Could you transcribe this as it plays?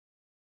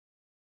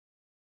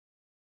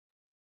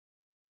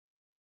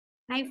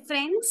Hi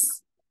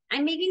friends,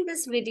 I'm making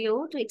this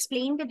video to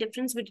explain the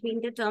difference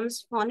between the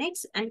terms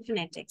phonics and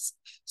phonetics.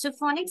 So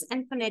phonics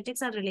and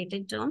phonetics are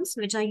related terms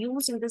which are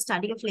used in the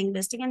study of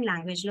linguistic and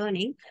language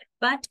learning,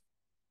 but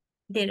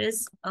there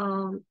is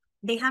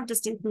they have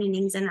distinct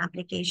meanings and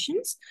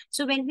applications.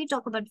 So when we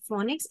talk about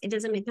phonics, it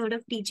is a method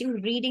of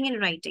teaching reading and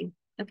writing.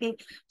 Okay,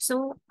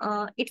 so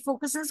it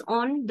focuses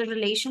on the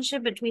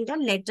relationship between the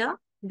letter,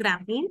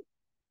 grapheme,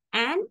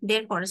 and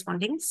their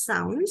corresponding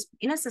sounds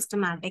in a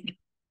systematic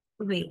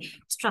way,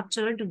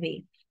 structured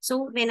way.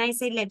 So when I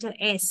say letter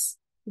S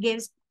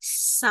gives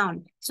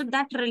sound, so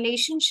that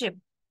relationship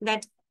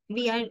that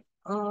we are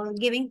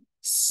giving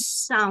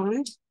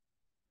sound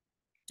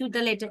to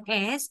the letter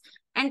S,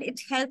 and it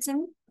helps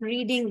in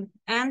reading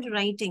and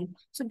writing.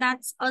 So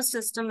that's a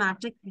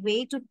systematic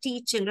way to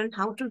teach children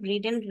how to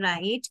read and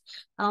write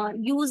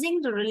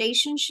using the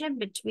relationship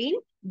between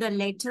the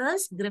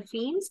letters,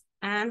 graphemes,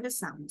 and the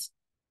sounds.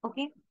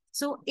 Okay,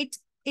 so it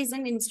is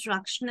an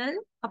instructional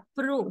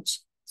approach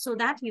so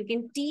that you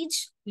can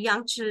teach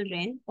young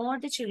children or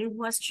the children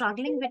who are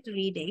struggling with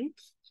reading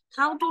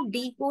how to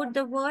decode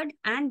the word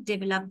and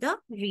develop the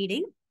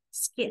reading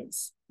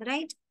skills,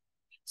 right?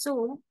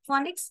 So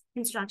phonics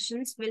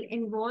instructions will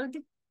involve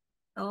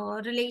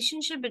the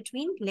relationship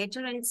between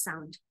letter and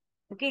sound.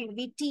 Okay,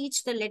 we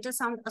teach the letter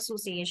sound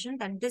association,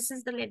 that this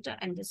is the letter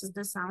and this is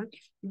the sound.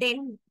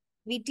 Then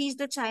we teach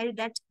the child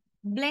that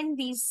blend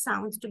these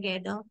sounds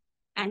together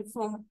and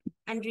form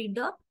and read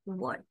the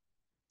word.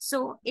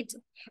 So it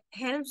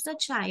helps the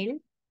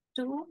child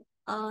to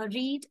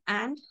read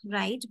and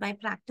write by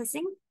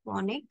practicing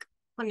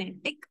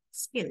phonetic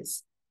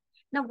skills.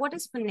 Now, what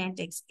is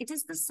phonetics? It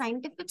is the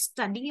scientific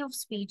study of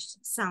speech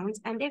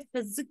sounds and their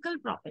physical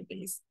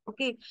properties.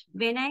 Okay,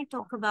 when I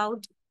talk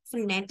about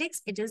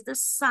phonetics, it is the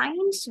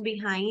science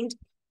behind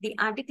the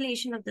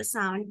articulation of the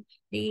sound,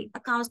 the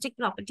acoustic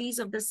properties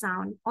of the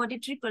sound,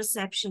 auditory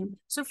perception.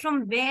 So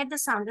from where the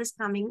sound is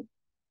coming,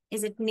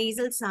 is it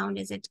nasal sound?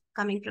 Is it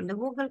coming from the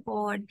vocal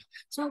cord?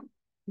 So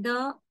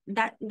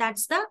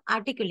that's the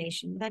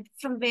articulation, that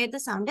from where the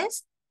sound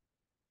is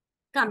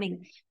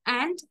coming,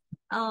 and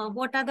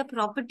what are the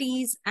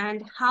properties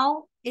and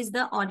how is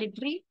the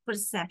auditory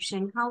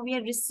perception, how we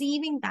are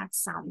receiving that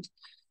sound.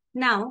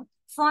 Now,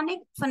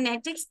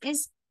 phonetics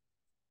is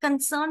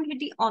concerned with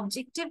the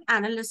objective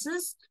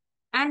analysis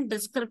and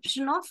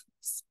description of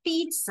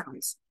speech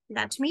sounds.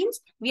 That means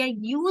we are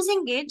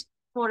using it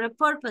for a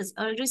purpose,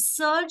 a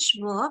research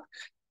work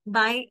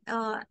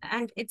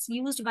and it's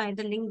used by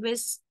the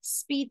linguists,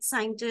 speech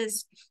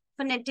scientists,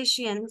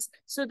 phoneticians,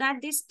 so that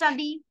they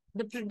study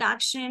the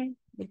production,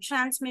 the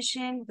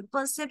transmission, the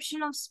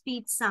perception of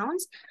speech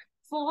sounds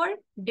for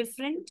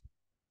different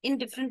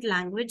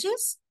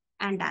languages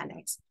and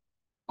dialects.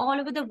 All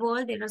over the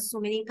world, there are so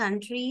many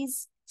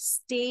countries,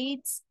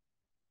 states,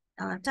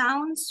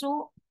 towns.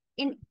 So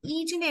in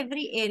each and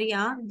every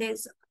area,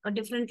 there's a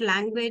different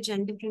language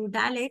and different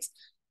dialects,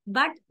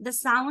 but the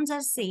sounds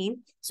are same.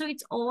 So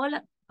it's all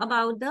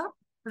about the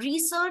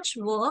research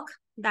work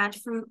that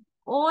from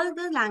all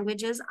the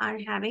languages are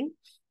having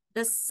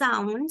the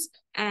sounds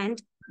and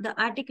the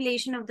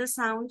articulation of the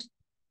sound,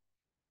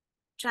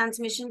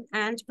 transmission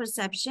and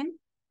perception,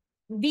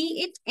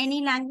 be it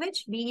any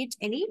language, be it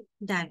any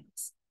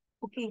dialects.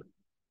 Okay.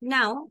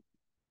 Now,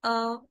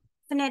 uh,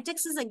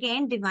 phonetics is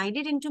again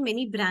divided into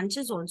many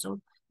branches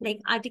also, like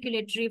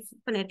articulatory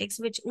phonetics,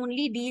 which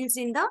only deals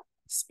in the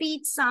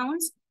speech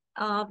sounds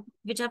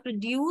which are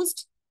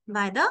produced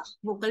by the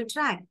vocal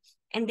tract.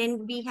 And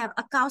then we have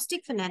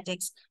acoustic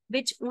phonetics,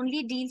 which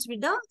only deals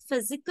with the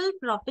physical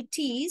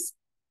properties,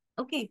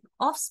 okay,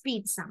 of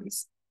speech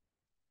sounds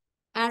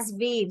as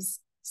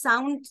waves.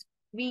 Sound,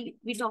 we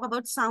talk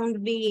about sound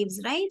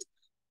waves, right?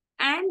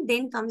 And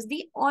then comes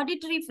the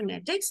auditory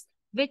phonetics,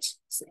 which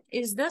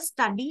is the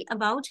study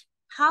about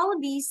how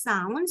these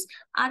sounds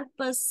are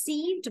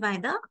perceived by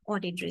the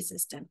auditory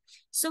system.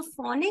 So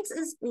phonics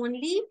is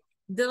only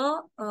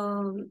the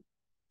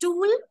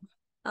tool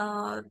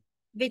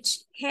which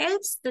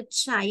helps the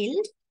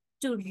child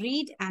to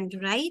read and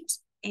write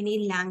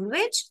any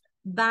language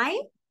by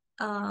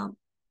uh,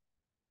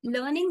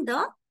 learning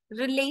the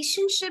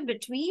relationship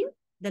between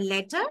the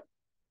letter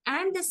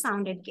and the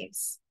sound it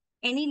gives.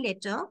 Any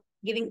letter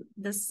giving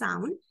the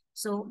sound.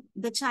 So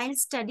the child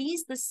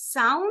studies the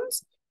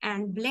sounds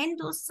and blend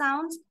those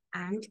sounds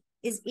and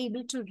is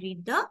able to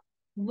read the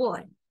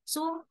word.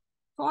 So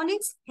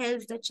phonics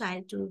helps the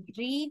child to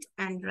read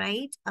and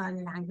write a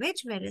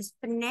language, whereas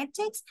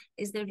phonetics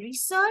is the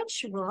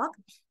research work,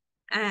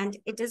 and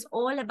it is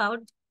all about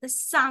the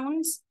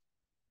sounds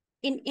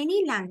in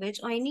any language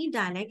or any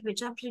dialect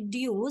which are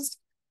produced.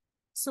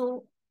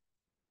 So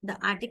the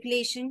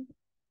articulation,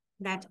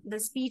 that the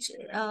speech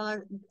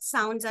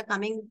sounds are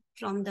coming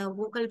from the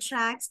vocal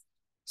tracts.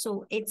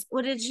 So its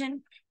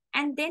origin,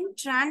 and then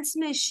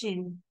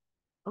transmission,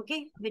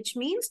 okay, which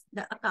means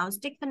the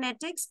acoustic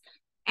phonetics,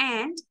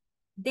 and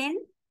then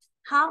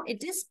how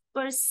it is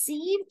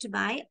perceived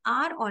by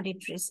our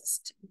auditory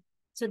system.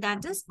 So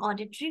that is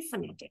auditory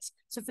phonetics.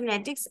 So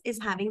phonetics is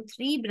having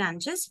three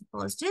branches.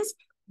 First is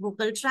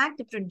vocal tract,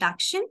 the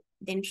production,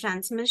 then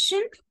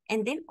transmission,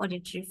 and then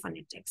auditory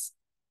phonetics.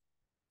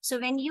 So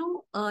when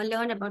you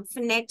learn about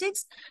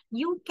phonetics,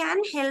 you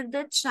can help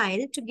the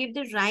child to give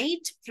the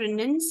right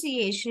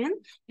pronunciation,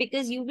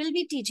 because you will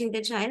be teaching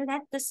the child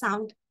that the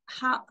sound,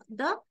 how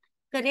the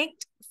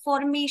correct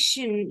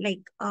formation,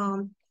 like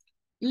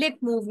lip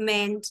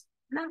movement,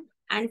 na,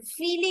 and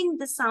feeling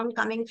the sound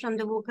coming from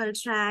the vocal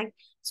tract.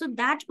 So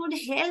that would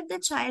help the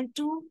child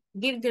to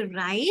give the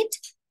right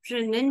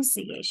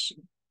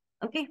pronunciation.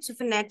 Okay, so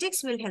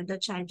phonetics will help the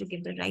child to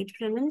give the right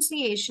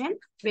pronunciation,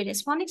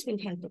 whereas phonics will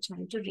help the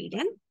child to read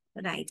and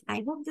write.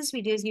 I hope this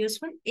video is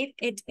useful. If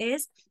it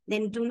is,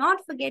 then do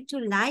not forget to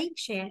like,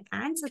 share,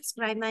 and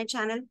subscribe my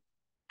channel.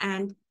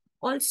 And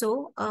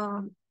also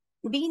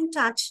be in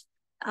touch,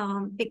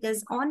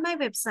 because on my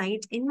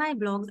website, in my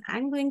blogs,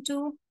 I'm going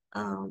to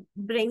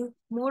bring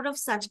more of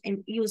such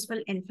useful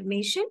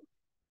information.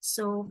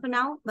 So for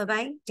now,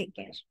 bye-bye. Take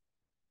care.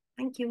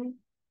 Thank you.